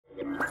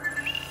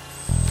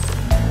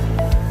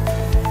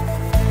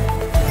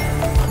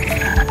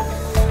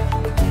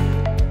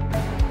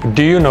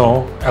Do you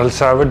know El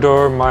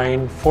Salvador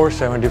mined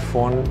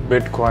 474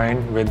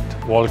 Bitcoin with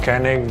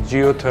volcanic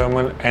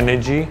geothermal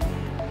energy?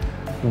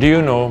 Do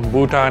you know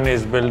Bhutan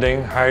is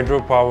building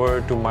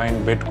hydropower to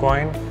mine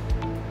Bitcoin?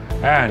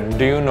 And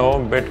do you know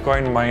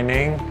Bitcoin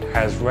mining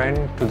has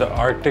went to the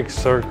Arctic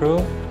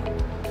Circle?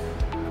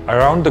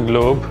 Around the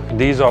globe,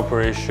 these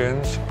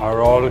operations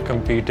are all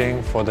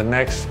competing for the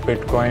next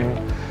Bitcoin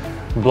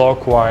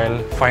block while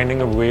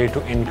finding a way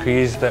to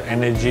increase the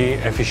energy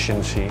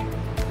efficiency.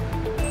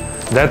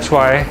 That's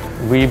why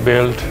we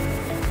built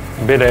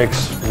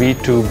BitX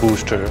V2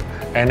 Booster,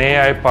 an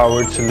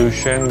AI-powered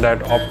solution that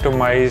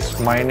optimizes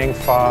mining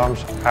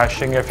farms'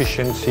 hashing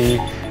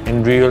efficiency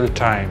in real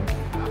time.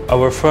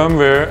 Our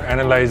firmware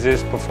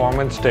analyzes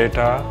performance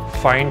data,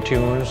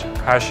 fine-tunes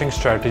hashing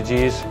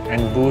strategies,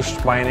 and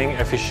boosts mining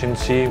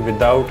efficiency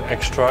without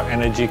extra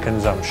energy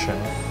consumption.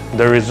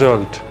 The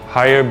result: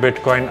 higher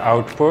Bitcoin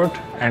output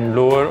and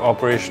lower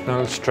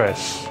operational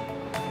stress.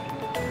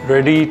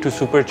 Ready to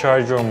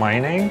supercharge your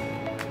mining?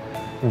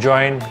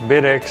 Join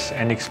BitX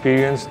and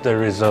experience the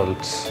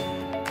results.